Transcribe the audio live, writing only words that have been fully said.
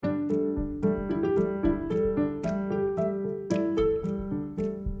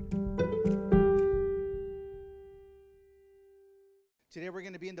we're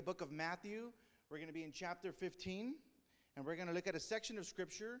going to be in the book of Matthew. We're going to be in chapter 15, and we're going to look at a section of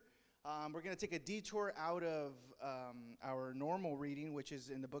Scripture. We're going to take a detour out of our normal reading, which is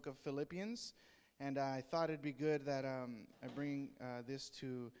in the book of Philippians. And I thought it'd be good that I bring this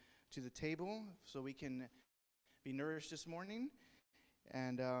to the table so we can be nourished this morning.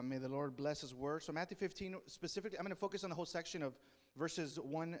 And may the Lord bless His word. So Matthew 15, specifically, I'm going to focus on the whole section of verses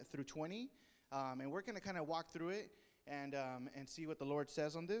 1 through 20. And we're going to kind of walk through it and see what the Lord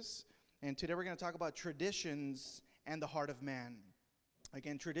says on this. And today we're going to talk about traditions and the heart of man.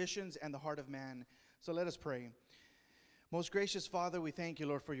 Again, traditions and the heart of man. So let us pray. Most gracious Father, we thank you,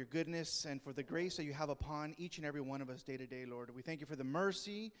 Lord, for your goodness and for the grace that you have upon each and every one of us day to day, Lord. We thank you for the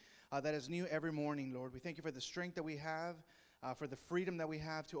mercy that is new every morning, Lord. We thank you for the strength that we have, for the freedom that we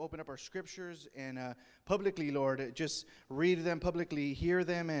have to open up our scriptures and publicly, Lord, just read them publicly, hear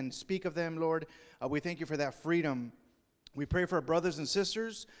them, and speak of them, Lord. We thank you for that freedom. We pray for our brothers and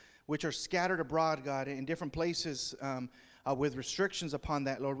sisters which are scattered abroad, God, in different places with restrictions upon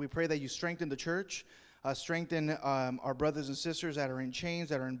that, Lord. We pray that you strengthen the church, strengthen our brothers and sisters that are in chains,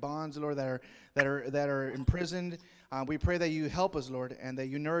 that are in bonds, Lord, that are imprisoned. We pray that you help us, Lord, and that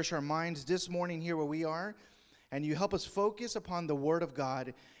you nourish our minds this morning here where we are, and you help us focus upon the Word of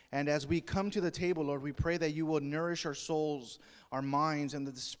God. And as we come to the table, Lord, we pray that you will nourish our souls, our minds, and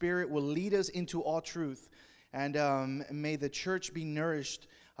that the Spirit will lead us into all truth. And may the church be nourished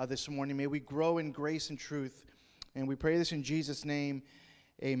this morning. May we grow in grace and truth. And we pray this in Jesus' name.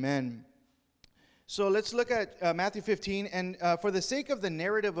 Amen. So let's look at Matthew 15. And for the sake of the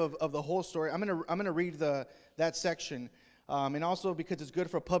narrative of the whole story, I'm gonna read that section. And also because it's good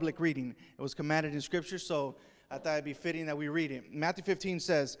for public reading. It was commanded in Scripture, so I thought it'd be fitting that we read it. Matthew 15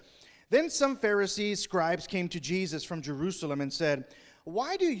 says, "Then some Pharisees, scribes, came to Jesus from Jerusalem and said,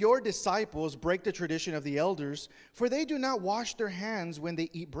 'Why do your disciples break the tradition of the elders? For they do not wash their hands when they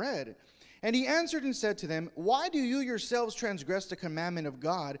eat bread.' And he answered and said to them, 'Why do you yourselves transgress the commandment of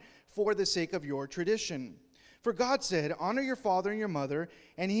God for the sake of your tradition? For God said, honor your father and your mother,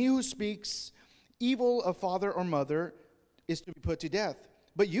 and he who speaks evil of father or mother is to be put to death.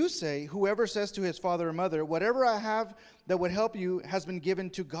 But you say, whoever says to his father or mother, whatever I have that would help you has been given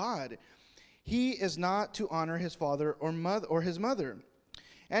to God. He is not to honor his father or mother or his mother.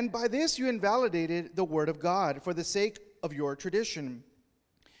 And by this you invalidated the word of God for the sake of your tradition.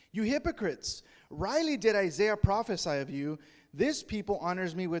 You hypocrites, rightly did Isaiah prophesy of you, this people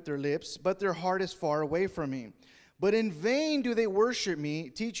honors me with their lips, but their heart is far away from me. But in vain do they worship me,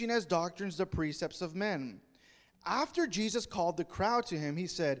 teaching as doctrines the precepts of men.' After Jesus called the crowd to him, he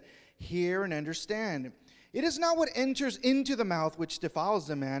said, 'Hear and understand. It is not what enters into the mouth which defiles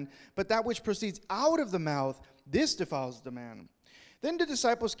the man, but that which proceeds out of the mouth, this defiles the man.' Then the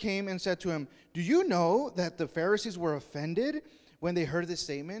disciples came and said to him, 'Do you know that the Pharisees were offended when they heard this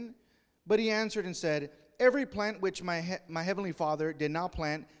statement?' But he answered and said, 'Every plant which my heavenly Father did not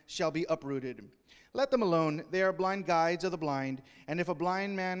plant shall be uprooted. Let them alone. They are blind guides of the blind. And if a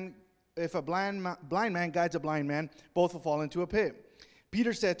blind man guides a blind man, both will fall into a pit.'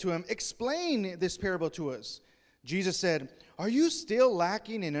 Peter said to him, 'Explain this parable to us.' Jesus said, 'Are you still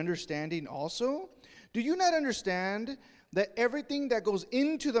lacking in understanding also? Do you not understand that everything that goes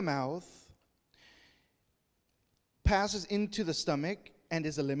into the mouth passes into the stomach and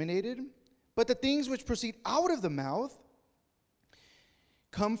is eliminated? But the things which proceed out of the mouth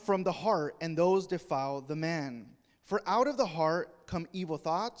come from the heart, and those defile the man. For out of the heart come evil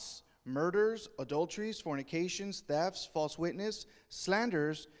thoughts, murders, adulteries, fornications, thefts, false witness,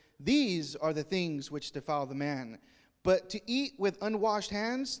 slanders. These are the things which defile the man. But to eat with unwashed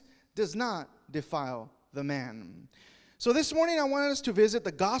hands does not defile the man.'" So this morning I want us to visit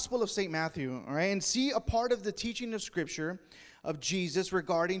the Gospel of St. Matthew, all right, and see a part of the teaching of Scripture of Jesus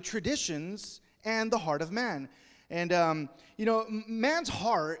regarding traditions and the heart of man. And, man's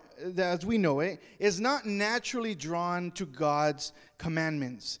heart, as we know it, is not naturally drawn to God's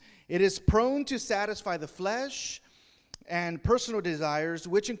commandments. It is prone to satisfy the flesh and personal desires,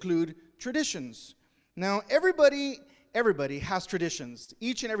 which include traditions. Now, everybody has traditions.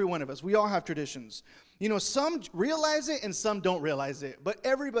 Each and every one of us, we all have traditions. Some realize it and some don't realize it, but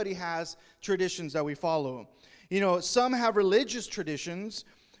everybody has traditions that we follow. Some have religious traditions,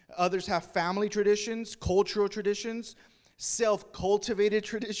 others have family traditions, cultural traditions, self-cultivated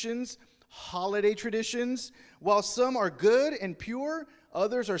traditions, holiday traditions. While some are good and pure,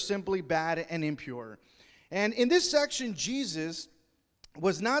 others are simply bad and impure. And in this section, Jesus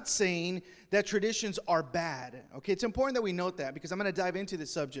was not saying that traditions are bad. Okay, it's important that we note that because I'm going to dive into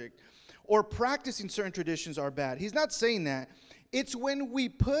this subject. Or practicing certain traditions are bad. He's not saying that. It's when we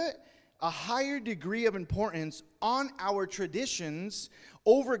put a higher degree of importance on our traditions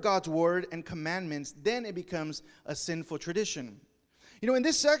over God's word and commandments, then it becomes a sinful tradition. You know, in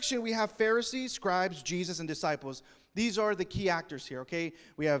this section, we have Pharisees, scribes, Jesus, and disciples. These are the key actors here, okay?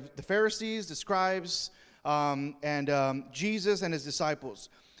 We have the Pharisees, the scribes, and Jesus and his disciples.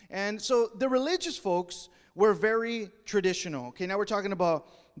 And so the religious folks were very traditional. Okay, now we're talking about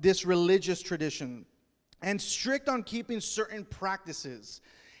this religious tradition and strict on keeping certain practices.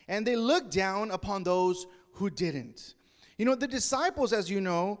 And they looked down upon those who didn't. You know, the disciples, as you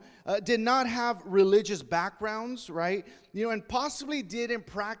know, did not have religious backgrounds, right? You know, and possibly didn't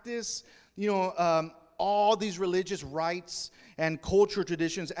practice, all these religious rites and cultural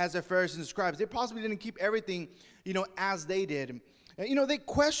traditions as the Pharisees and scribes. They possibly didn't keep everything, as they did. They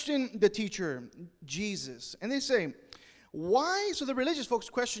question the teacher, Jesus, and they say, why? So the religious folks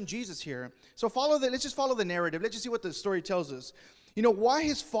question Jesus here. So let's just follow the narrative. Let's just see what the story tells us. Why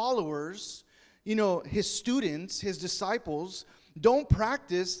his followers, his students, his disciples, don't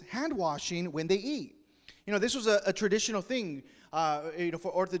practice hand washing when they eat. This was a traditional thing,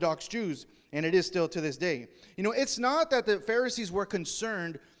 for Orthodox Jews, and it is still to this day. It's not that the Pharisees were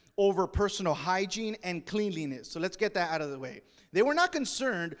concerned over personal hygiene and cleanliness. So let's get that out of the way. They were not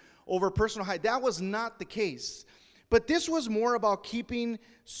concerned over personal hygiene. That was not the case. But this was more about keeping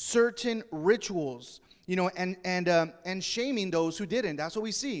certain rituals, and shaming those who didn't. That's what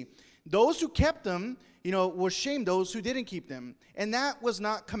we see. Those who kept them, will shame those who didn't keep them. And that was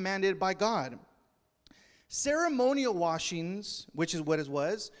not commanded by God. Ceremonial washings, which is what it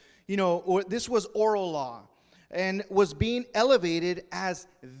was, this was oral law and was being elevated as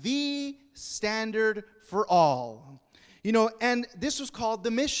the standard for all. And this was called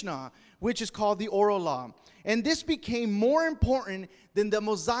the Mishnah, which is called the oral law. And this became more important than the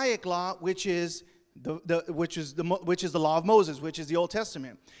Mosaic law, which is the law of Moses, which is the Old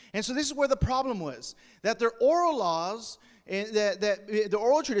Testament. And so this is where the problem was, that their oral laws, that the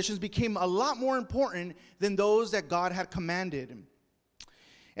oral traditions became a lot more important than those that God had commanded.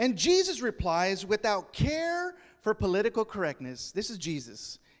 And Jesus replies, without care for political correctness, this is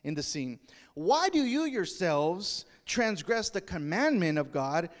Jesus in the scene, why do you yourselves transgress the commandment of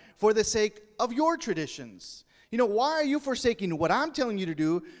God for the sake of your traditions? Why are you forsaking what I'm telling you to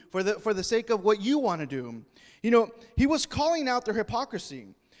do for the sake of what you want to do? He was calling out their hypocrisy.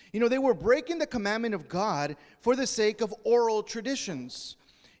 They were breaking the commandment of God for the sake of oral traditions.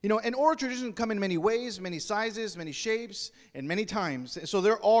 And oral traditions come in many ways, many sizes, many shapes, and many times. So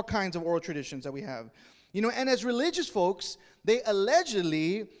there are all kinds of oral traditions that we have. And as religious folks, they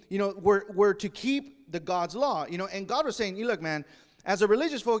allegedly, were to keep the God's law. And God was saying, look, man, as a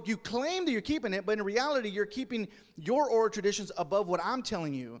religious folk, you claim that you're keeping it, but in reality, you're keeping your oral traditions above what I'm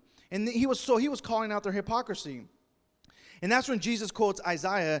telling you. And he was calling out their hypocrisy. And that's when Jesus quotes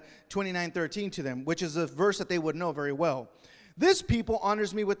Isaiah 29:13 to them, which is a verse that they would know very well. This people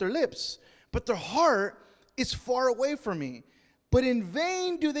honors me with their lips, but their heart is far away from me. But in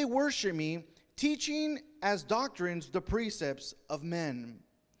vain do they worship me, teaching as doctrines the precepts of men.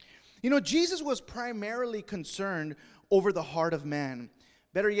 Jesus was primarily concerned over the heart of man.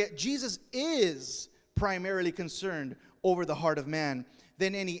 Better yet, Jesus is primarily concerned over the heart of man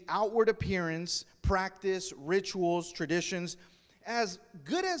than any outward appearance, practice, rituals, traditions. As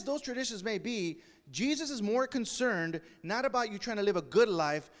good as those traditions may be, Jesus is more concerned not about you trying to live a good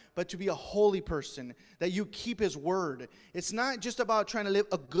life, but to be a holy person, that you keep his word. It's not just about trying to live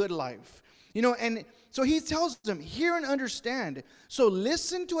a good life. And so he tells them, hear and understand. So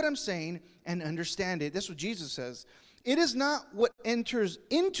listen to what I'm saying and understand it. That's what Jesus says. It is not what enters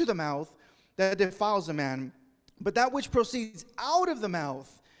into the mouth that defiles a man, but that which proceeds out of the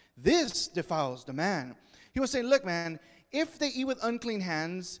mouth, this defiles the man. He was saying, look, man, if they eat with unclean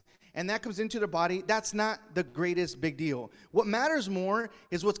hands and that comes into their body, that's not the greatest big deal. What matters more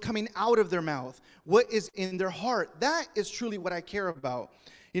is what's coming out of their mouth, what is in their heart. That is truly what I care about.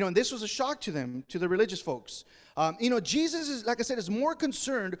 And this was a shock to them, to the religious folks. Jesus is, like I said, is more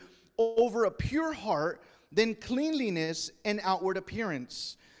concerned over a pure heart than cleanliness and outward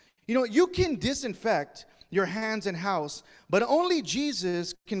appearance. You can disinfect your hands and house, but only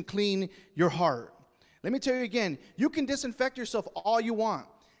Jesus can clean your heart. Let me tell you again, you can disinfect yourself all you want.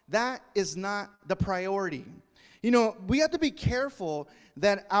 That is not the priority. We have to be careful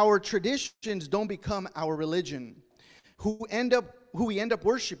that our traditions don't become our religion, who we end up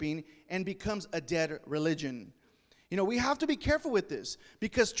worshiping and becomes a dead religion. We have to be careful with this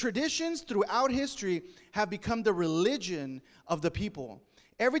because traditions throughout history have become the religion of the people.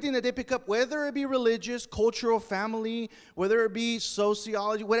 Everything that they pick up, whether it be religious, cultural, family, whether it be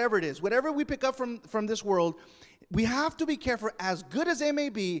sociology, whatever it is, whatever we pick up from this world, we have to be careful, as good as it may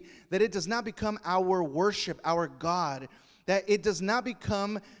be, that it does not become our worship, our God, that it does not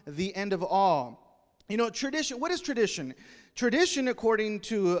become the end of all. You know, tradition, what is tradition? Tradition, according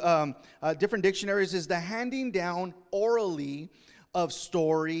to different dictionaries, is the handing down orally of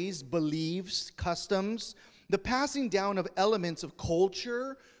stories, beliefs, customs, the passing down of elements of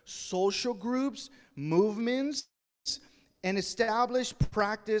culture, social groups, movements, and established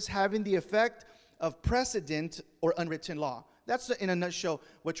practice having the effect of precedent or unwritten law. That's, in a nutshell,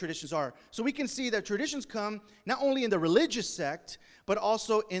 what traditions are. So we can see that traditions come not only in the religious sect, but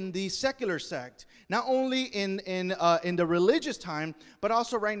also in the secular sect. Not only in the religious time, but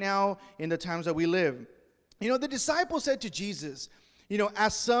also right now in the times that we live. You know, the disciples said to Jesus, you know,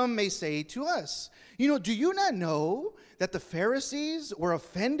 as some may say to us, you know, do you not know that the Pharisees were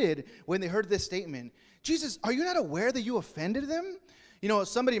offended when they heard this statement? Jesus, are you not aware that you offended them? You know,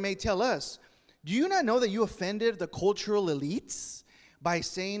 somebody may tell us, do you not know that you offended the cultural elites by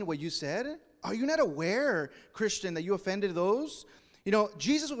saying what you said? Are you not aware, Christian, that you offended those? You know,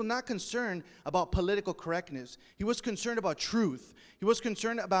 Jesus was not concerned about political correctness. He was concerned about truth. He was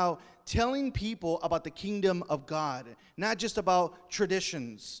concerned about telling people about the kingdom of God, not just about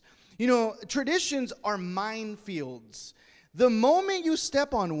traditions. You know, traditions are minefields. The moment you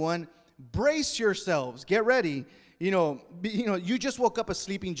step on one, brace yourselves. Get ready. You just woke up a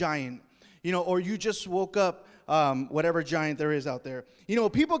sleeping giant. You know, or you just woke up whatever giant there is out there. You know,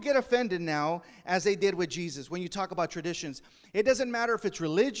 people get offended now, as they did with Jesus, when you talk about traditions. It doesn't matter if it's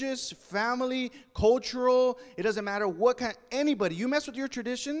religious, family, cultural. It doesn't matter what kind, anybody. You mess with your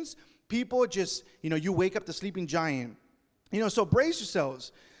traditions, people just, you know, you wake up the sleeping giant. You know, so brace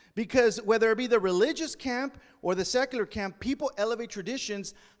yourselves. Because whether it be the religious camp or the secular camp, people elevate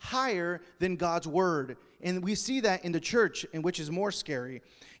traditions higher than God's word. And we see that in the church, in which is more scary.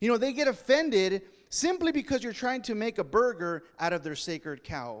 You know, they get offended simply because you're trying to make a burger out of their sacred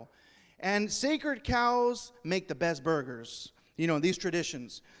cow. And sacred cows make the best burgers. You know, these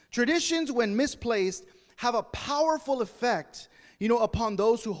traditions. Traditions, when misplaced, have a powerful effect, you know, upon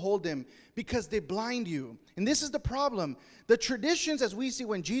those who hold them, because they blind you. And this is the problem. The traditions, as we see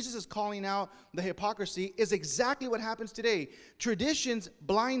when Jesus is calling out the hypocrisy, is exactly what happens today. Traditions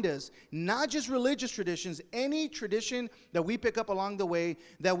blind us, not just religious traditions, any tradition that we pick up along the way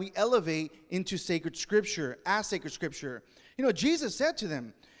that we elevate into sacred scripture, as sacred scripture. You know, Jesus said to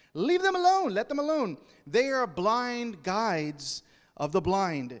them, leave them alone, let them alone. They are blind guides of the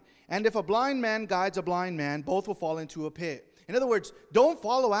blind. And if a blind man guides a blind man, both will fall into a pit. In other words, don't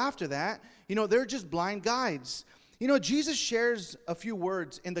follow after that. You know, they're just blind guides. You know, Jesus shares a few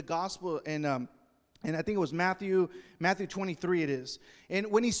words in the gospel, and I think it was Matthew 23 it is. And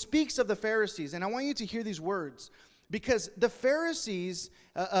when he speaks of the Pharisees, and I want you to hear these words, because the Pharisees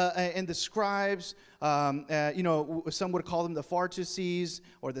and the scribes, you know, some would call them the Pharisees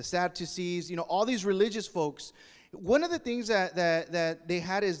or the Sadducees, you know, all these religious folks. One of the things that they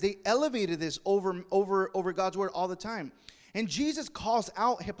had is they elevated this over God's word all the time. And Jesus calls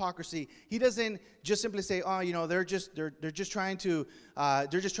out hypocrisy. He doesn't just simply say, "Oh, you know, they're just trying to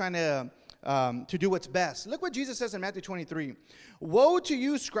do what's best." Look what Jesus says in Matthew 23. "Woe to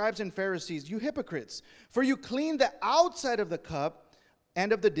you, scribes and Pharisees, you hypocrites! For you clean the outside of the cup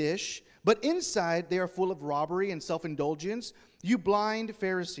and of the dish, but inside they are full of robbery and self-indulgence. You blind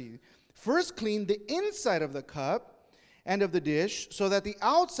Pharisee! First clean the inside of the cup and of the dish, so that the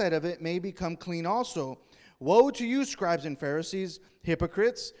outside of it may become clean also. Woe to you, scribes and Pharisees,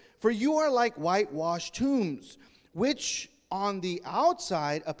 hypocrites, for you are like whitewashed tombs, which on the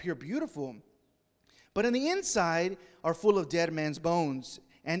outside appear beautiful, but on the inside are full of dead men's bones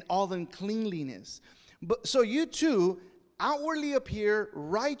and all uncleanliness. So you too outwardly appear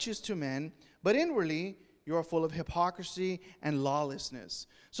righteous to men, but inwardly you are full of hypocrisy and lawlessness."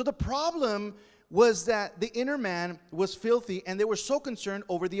 So the problem was that the inner man was filthy, and they were so concerned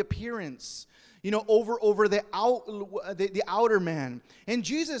over the appearance, you know, over the outer man. And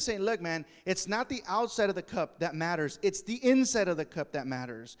Jesus is saying, look, man, it's not the outside of the cup that matters. It's the inside of the cup that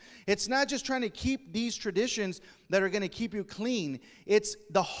matters. It's not just trying to keep these traditions that are going to keep you clean. It's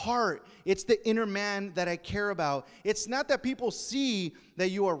the heart. It's the inner man that I care about. It's not that people see that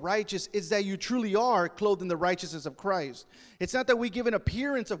you are righteous. It's that you truly are clothed in the righteousness of Christ. It's not that we give an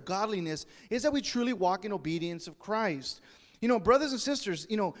appearance of godliness. It's that we truly walk in obedience of Christ. You know, brothers and sisters,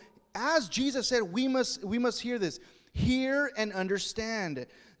 you know, as Jesus said, we must hear this. Hear and understand.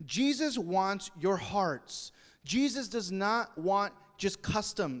 Jesus wants your hearts. Jesus does not want just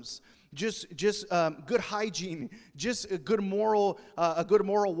customs, just good hygiene, just a good moral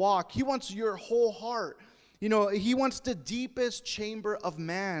walk. He wants your whole heart. You know, he wants the deepest chamber of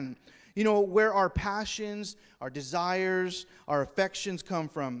man. where our passions, our desires, our affections come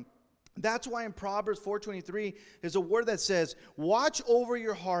from. That's why in Proverbs 4:23, there's a word that says, watch over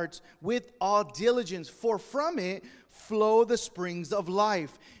your hearts with all diligence, for from it flow the springs of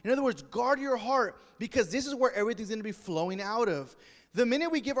life. In other words, guard your heart, because this is where everything's going to be flowing out of. The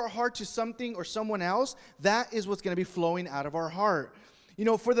minute we give our heart to something or someone else, that is what's going to be flowing out of our heart.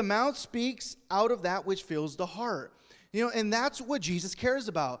 For the mouth speaks out of that which fills the heart. And that's what Jesus cares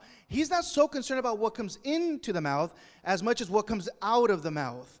about. He's not so concerned about what comes into the mouth as much as what comes out of the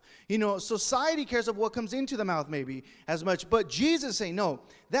mouth. Society cares about what comes into the mouth maybe as much. But Jesus is saying, no,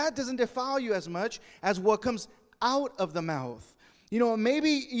 that doesn't defile you as much as what comes out of the mouth.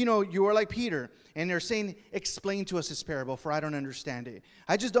 Maybe, you are like Peter, and they're saying, explain to us this parable, for I don't understand it.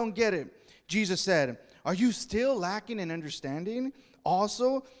 I just don't get it. Jesus said, are you still lacking in understanding?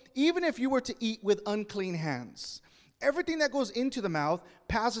 Also, even if you were to eat with unclean hands, everything that goes into the mouth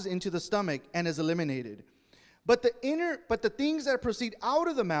passes into the stomach and is eliminated. But the things that proceed out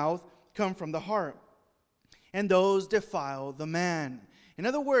of the mouth come from the heart, and those defile the man. In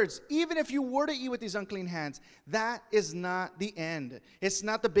other words, even if you were to eat with these unclean hands, that is not the end. It's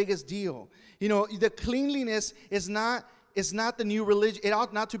not the biggest deal. The cleanliness is not the new religion. It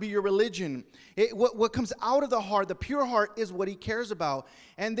ought not to be your religion. What comes out of the heart, the pure heart, is what he cares about.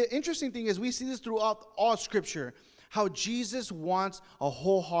 And the interesting thing is, we see this throughout all Scripture, how Jesus wants a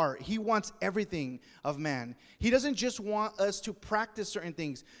whole heart. He wants everything of man. He doesn't just want us to practice certain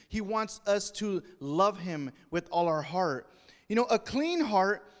things. He wants us to love him with all our heart. A clean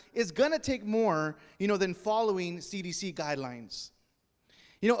heart is going to take more, than following CDC guidelines.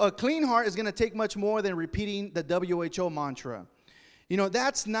 A clean heart is going to take much more than repeating the WHO mantra.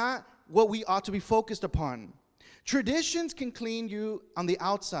 That's not what we ought to be focused upon. Traditions can clean you on the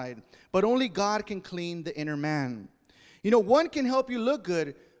outside, but only God can clean the inner man. One can help you look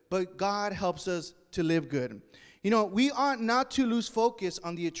good, but God helps us to live good. We ought not to lose focus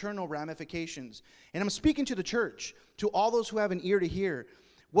on the eternal ramifications. And I'm speaking to the church, to all those who have an ear to hear.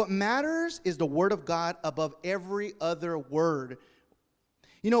 What matters is the word of God above every other word.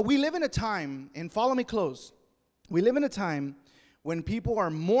 We live in a time, and follow me close, we live in a time when people are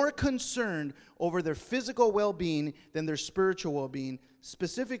more concerned over their physical well-being than their spiritual well-being,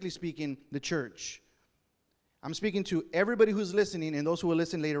 specifically speaking, the church. I'm speaking to everybody who's listening and those who will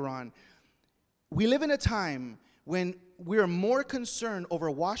listen later on. We live in a time when we are more concerned over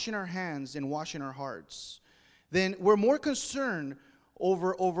washing our hands and washing our hearts. Then we're more concerned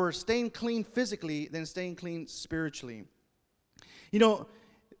over staying clean physically than staying clean spiritually.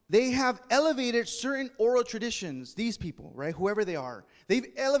 They have elevated certain oral traditions, these people, right, whoever they are. They've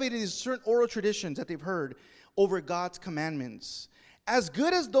elevated these certain oral traditions that they've heard over God's commandments. As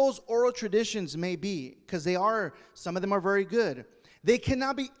good as those oral traditions may be, because some of them are very good, they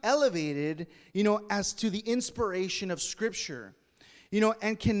cannot be elevated, as to the inspiration of Scripture,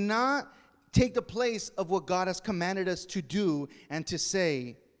 and cannot take the place of what God has commanded us to do and to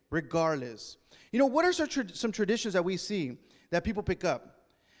say, regardless. What are some traditions that we see that people pick up?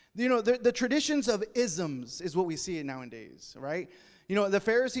 The traditions of isms is what we see nowadays, right? The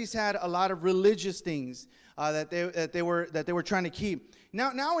Pharisees had a lot of religious things that they were trying to keep.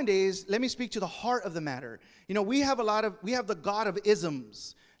 Nowadays, let me speak to the heart of the matter. We have the God of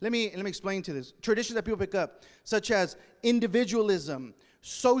isms. Let me explain to this. Traditions that people pick up, such as individualism,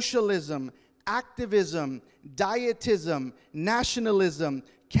 socialism, activism, dietism, nationalism,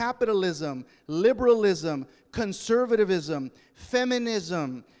 capitalism, liberalism, conservatism,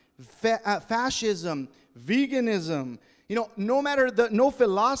 feminism, fascism, veganism. No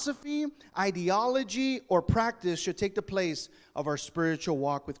philosophy, ideology, or practice should take the place of our spiritual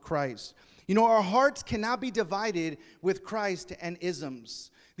walk with Christ. Our hearts cannot be divided with Christ and isms.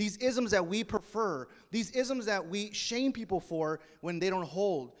 These isms that we prefer, these isms that we shame people for when they don't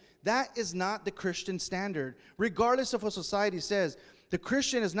hold. That is not the Christian standard. Regardless of what society says, the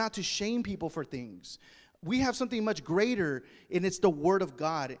Christian is not to shame people for things. We have something much greater, and it's the Word of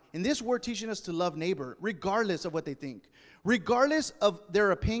God. And this Word teaching us to love neighbor, regardless of what they think. Regardless of their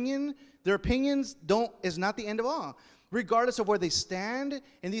opinions is not the end of all. Regardless of where they stand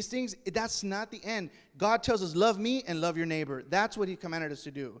in these things, that's not the end. God tells us, love me and love your neighbor. That's what he commanded us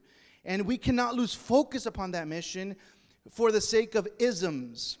to do. And we cannot lose focus upon that mission for the sake of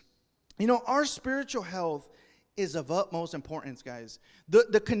isms. Our spiritual health is of utmost importance, guys.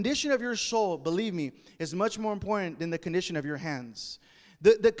 The condition of your soul, believe me, is much more important than the condition of your hands.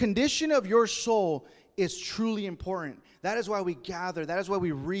 The condition of your soul is truly important. That is why we gather. That is why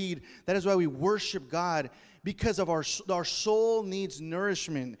we read. That is why we worship God, because of our soul needs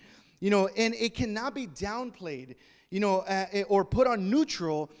nourishment. And it cannot be downplayed. or put on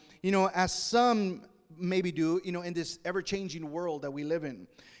neutral, as some maybe do, in this ever-changing world that we live in.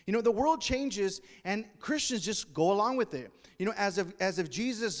 The world changes, and Christians just go along with it. As if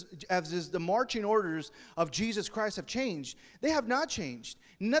the marching orders of Jesus Christ have changed. They have not changed.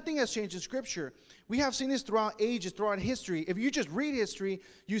 Nothing has changed in Scripture. We have seen this throughout ages, throughout history. If you just read history,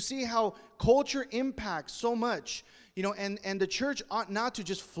 you see how culture impacts so much. And the church ought not to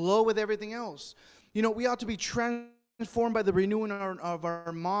just flow with everything else. We ought to be transformed by the renewing of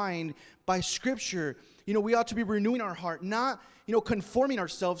our mind by Scripture. We ought to be renewing our heart, not conforming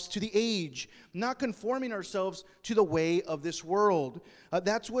ourselves to the age, not conforming ourselves to the way of this world.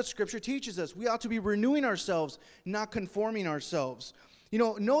 That's what Scripture teaches us. We ought to be renewing ourselves, not conforming ourselves.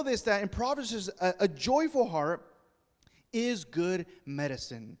 Know this, that in Proverbs says, a joyful heart is good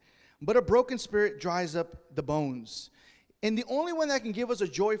medicine, but a broken spirit dries up the bones. And the only one that can give us a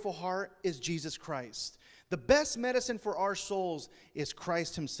joyful heart is Jesus Christ. The best medicine for our souls is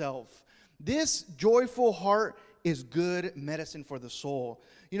Christ himself. This joyful heart is good medicine for the soul.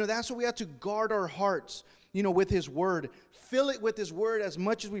 That's why we have to guard our hearts, with his word. Fill it with his word as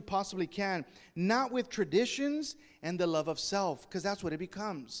much as we possibly can, not with traditions and the love of self, because that's what it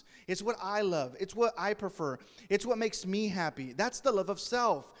becomes. It's what I love. It's what I prefer. It's what makes me happy. That's the love of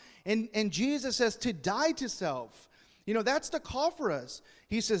self. And Jesus says to die to self. That's the call for us.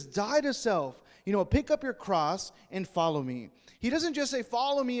 He says, die to self. Pick up your cross and follow me. He doesn't just say,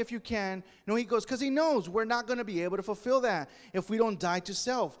 follow me if you can. No, he goes, because he knows we're not going to be able to fulfill that if we don't die to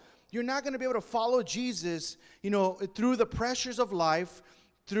self. You're not going to be able to follow Jesus, through the pressures of life,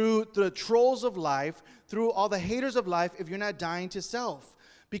 through the trolls of life, through all the haters of life, if you're not dying to self.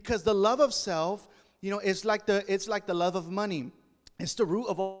 Because the love of self, it's like the love of money. It's the root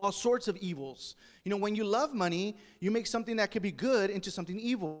of all sorts of evils. When you love money, you make something that could be good into something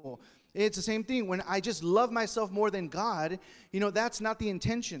evil. It's the same thing. When I just love myself more than God, that's not the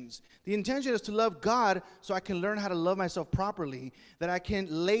intentions. The intention is to love God so I can learn how to love myself properly, that I can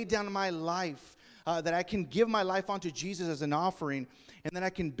lay down my life, that I can give my life onto Jesus as an offering, and then I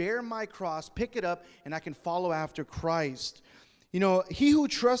can bear my cross, pick it up, and I can follow after Christ. He who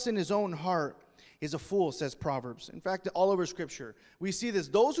trusts in his own heart is a fool, says Proverbs. In fact, all over Scripture, we see this.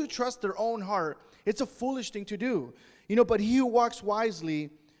 Those who trust their own heart, it's a foolish thing to do. But he who walks wisely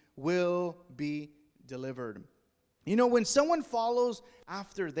will be delivered. When someone follows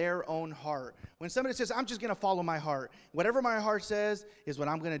after their own heart, when somebody says, I'm just going to follow my heart, whatever my heart says is what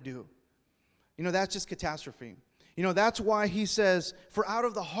I'm going to do, that's just catastrophe. That's why he says, for out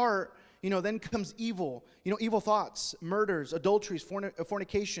of the heart, then comes evil, evil thoughts, murders, adulteries,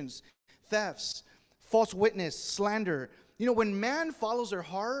 fornications, thefts, false witness, slander. When man follows their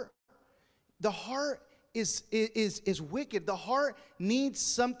heart, the heart is wicked. The heart needs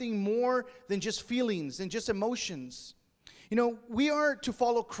something more than just feelings and just emotions. We are to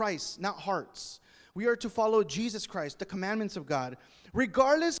follow Christ, not hearts. We are to follow Jesus Christ, the commandments of God.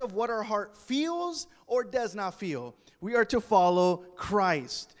 Regardless of what our heart feels or does not feel, we are to follow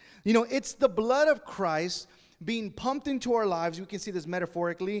Christ. It's the blood of Christ being pumped into our lives, we can see this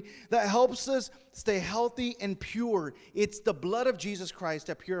metaphorically, that helps us stay healthy and pure. It's the blood of Jesus Christ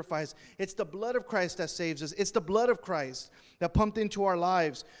that purifies. It's the blood of Christ that saves us. It's the blood of Christ that pumped into our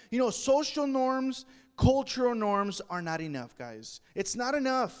lives. Social norms, cultural norms are not enough, guys. It's not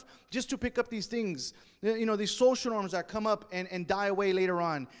enough just to pick up these things. These social norms that come up and die away later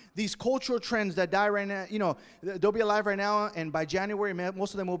on. These cultural trends that die right now, they'll be alive right now, and by January,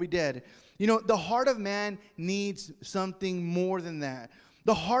 most of them will be dead. The heart of man needs something more than that.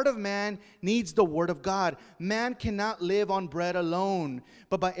 The heart of man needs the word of God. Man cannot live on bread alone,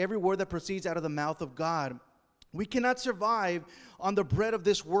 but by every word that proceeds out of the mouth of God. We cannot survive on the bread of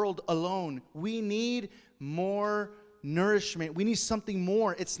this world alone. We need more nourishment. We need something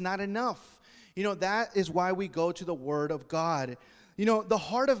more. It's not enough. That is why we go to the word of God. The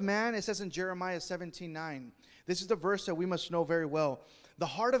heart of man, it says in Jeremiah 17:9. This is the verse that we must know very well. The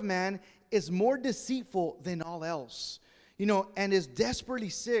heart of man is more deceitful than all else, and is desperately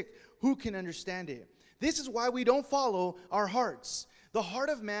sick. Who can understand it? This is why we don't follow our hearts. The heart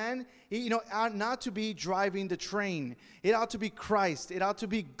of man, ought not to be driving the train. It ought to be Christ. It ought to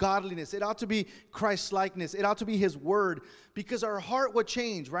be godliness. It ought to be Christ-likeness. It ought to be his word, because our heart would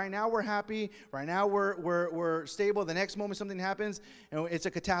change. Right now we're happy. Right now we're stable. The next moment something happens, and it's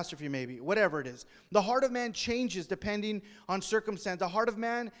a catastrophe maybe, whatever it is. The heart of man changes depending on circumstance. The heart of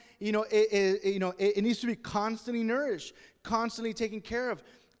man, it needs to be constantly nourished, constantly taken care of,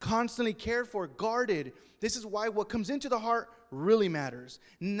 constantly cared for, guarded. This is why what comes into the heart really matters,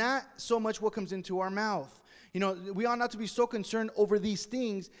 not so much what comes into our mouth. We ought not to be so concerned over these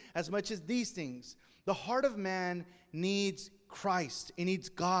things as much as these things. The heart of man needs Christ. It needs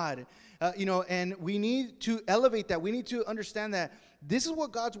God. And we need to elevate that. We need to understand that this is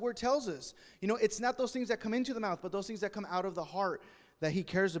what God's word tells us. It's not those things that come into the mouth, but those things that come out of the heart that he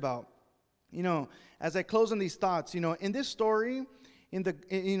cares about. As I close on these thoughts, in this story, in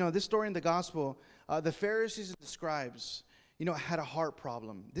the gospel, the Pharisees and the scribes, had a heart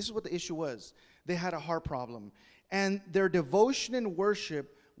problem. This is what the issue was. They had a heart problem. And their devotion and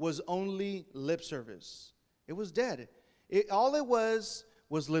worship was only lip service. It was dead. All it was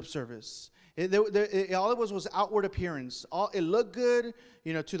lip service. All it was outward appearance. It looked good,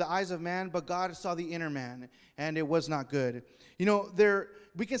 to the eyes of man, but God saw the inner man, and it was not good.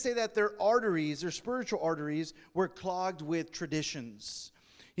 We can say that their arteries, their spiritual arteries, were clogged with traditions.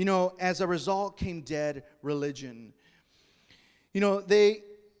 As a result came dead religion.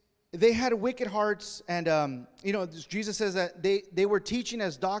 They had wicked hearts, and Jesus says that they were teaching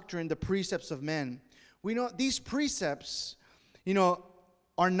as doctrine the precepts of men. We know these precepts,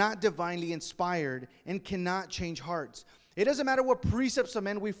 are not divinely inspired and cannot change hearts. It doesn't matter what precepts of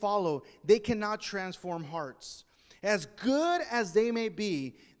men we follow, they cannot transform hearts. As good as they may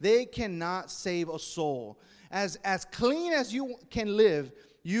be, they cannot save a soul. As clean as you can live,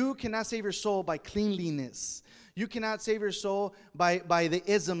 you cannot save your soul by cleanliness. You cannot save your soul by the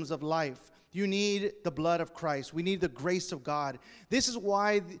isms of life. You need the blood of Christ. We need the grace of God. This is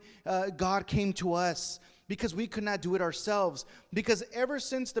why God came to us, because we could not do it ourselves. Because ever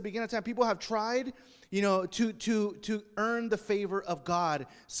since the beginning of time, people have tried, to earn the favor of God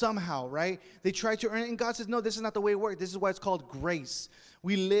somehow, right? They try to earn it, and God says, no, this is not the way it works. This is why it's called grace.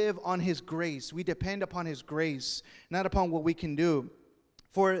 We live on his grace. We depend upon his grace, not upon what we can do.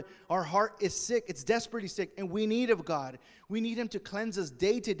 For our heart is sick. It's desperately sick, and we need of God. We need him to cleanse us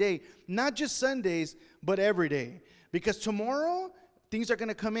day to day, not just Sundays, but every day. Because tomorrow, things are going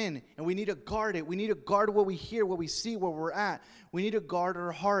to come in, and we need to guard it. We need to guard what we hear, what we see, where we're at. We need to guard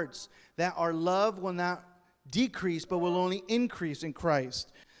our hearts, that our love will not decrease, but will only increase in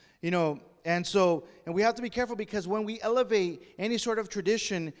Christ. And we have to be careful, because when we elevate any sort of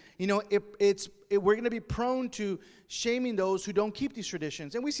tradition, we're going to be prone to shaming those who don't keep these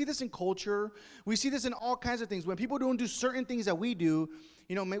traditions. And we see this in culture. We see this in all kinds of things. When people don't do certain things that we do,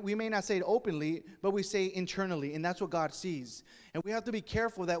 we may not say it openly, but we say internally, and that's what God sees. And we have to be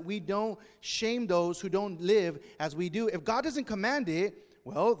careful that we don't shame those who don't live as we do. If God doesn't command it,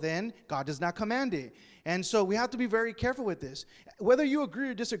 well, then God does not command it. And so we have to be very careful with this. Whether you agree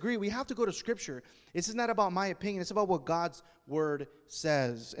or disagree, we have to go to Scripture. This is not about my opinion. It's about what God's Word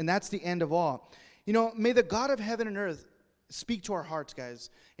says. And that's the end of all. May the God of heaven and earth speak to our hearts, guys,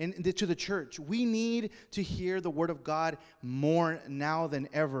 and to the church. We need to hear the Word of God more now than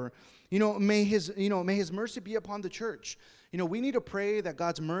ever. May His mercy be upon the church. We need to pray that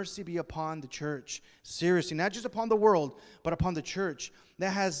God's mercy be upon the church. Seriously, not just upon the world, but upon the church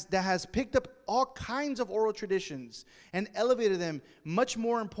that has picked up all kinds of oral traditions and elevated them much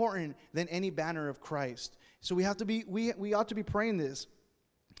more important than any banner of Christ. So we ought to be praying this.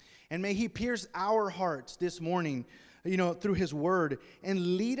 And may He pierce our hearts this morning, through His Word,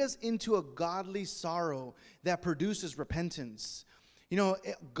 and lead us into a godly sorrow that produces repentance.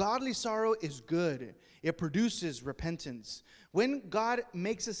 Godly sorrow is good. It produces repentance. When God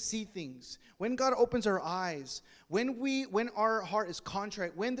makes us see things, when God opens our eyes, when our heart is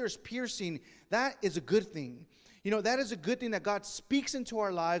contrite, when there's piercing, that is a good thing. That is a good thing, that God speaks into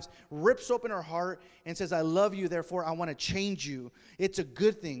our lives, rips open our heart, and says, I love you, therefore I want to change you. It's a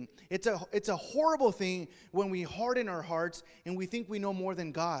good thing. It's a horrible thing when we harden our hearts and we think we know more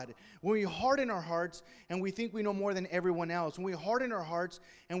than God. When we harden our hearts and we think we know more than everyone else. When we harden our hearts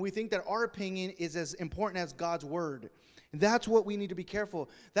and we think that our opinion is as important as God's word. That's what we need to be careful.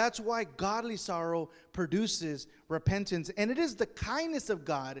 That's why godly sorrow produces repentance. And it is the kindness of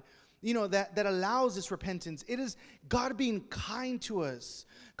God that allows this repentance. It is God being kind to us,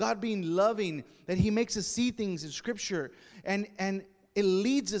 God being loving, that He makes us see things in Scripture, and it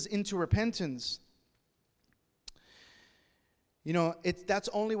leads us into repentance. That's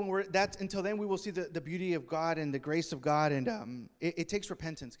only when until then we will see the beauty of God and the grace of God, and it takes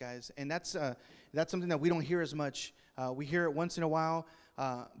repentance, guys, and that's something that we don't hear as much. We hear it once in a while,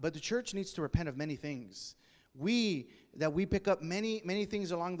 but the church needs to repent of many things. We pick up many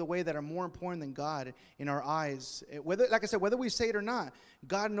things along the way that are more important than God in our eyes. Whether we say it or not,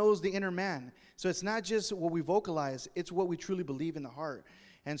 God knows the inner man. So it's not just what we vocalize, it's what we truly believe in the heart.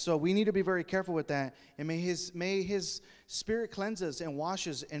 And so we need to be very careful with that. And may His Spirit cleanse us and wash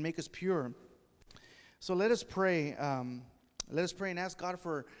us and make us pure. So let us pray. Let us pray and ask God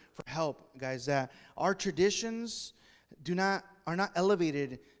for help, guys, that our traditions are not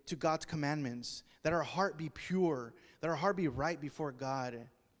elevated to God's commandments, that our heart be pure, that our heart be right before God.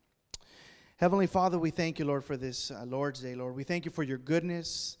 Heavenly Father, we thank you, Lord, for this Lord's Day, Lord. We thank you for your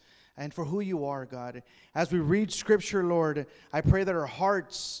goodness and for who you are, God. As we read Scripture, Lord, I pray that our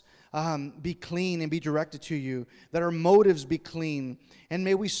hearts be clean and be directed to you, that our motives be clean, and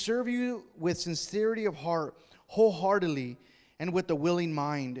may we serve you with sincerity of heart, wholeheartedly, and with a willing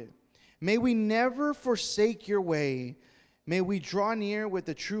mind. May we never forsake your way. May we draw near with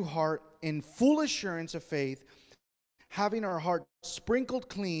a true heart in full assurance of faith, having our heart sprinkled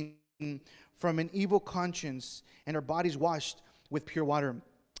clean from an evil conscience and our bodies washed with pure water.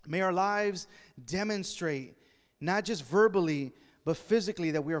 May our lives demonstrate, not just verbally, but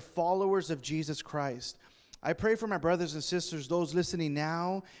physically, that we are followers of Jesus Christ. I pray for my brothers and sisters, those listening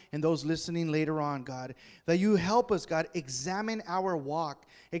now and those listening later on, God, that you help us, God, examine our walk,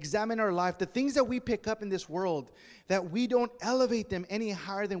 examine our life, the things that we pick up in this world, that we don't elevate them any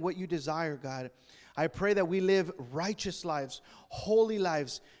higher than what you desire, God. I pray that we live righteous lives, holy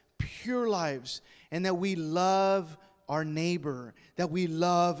lives, pure lives, and that we love our neighbor, that we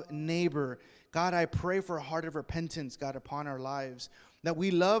love neighbor. God, I pray for a heart of repentance, God, upon our lives, that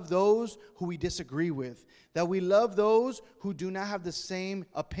we love those who we disagree with, that we love those who do not have the same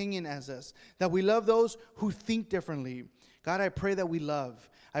opinion as us, that we love those who think differently. God, I pray that we love.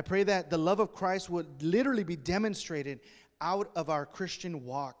 I pray that the love of Christ would literally be demonstrated out of our Christian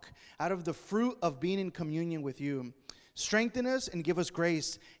walk, out of the fruit of being in communion with you. Strengthen us and give us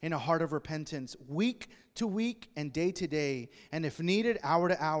grace in a heart of repentance, week to week and day to day. And if needed, hour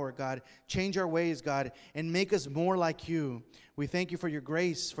to hour, God. Change our ways, God, and make us more like you. We thank you for your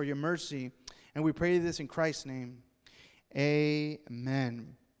grace, for your mercy. And we pray this in Christ's name.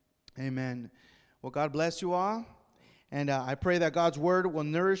 Amen. Amen. Well, God bless you all. And I pray that God's word will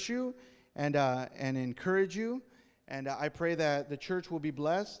nourish you and encourage you. And I pray that the church will be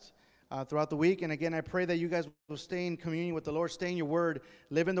blessed throughout the week. And again, I pray that you guys will stay in communion with the Lord, stay in your word,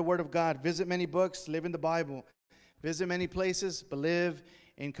 live in the word of God, visit many books, live in the Bible, visit many places, but live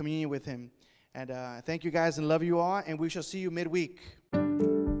in communion with him. And thank you guys and love you all. And we shall see you midweek.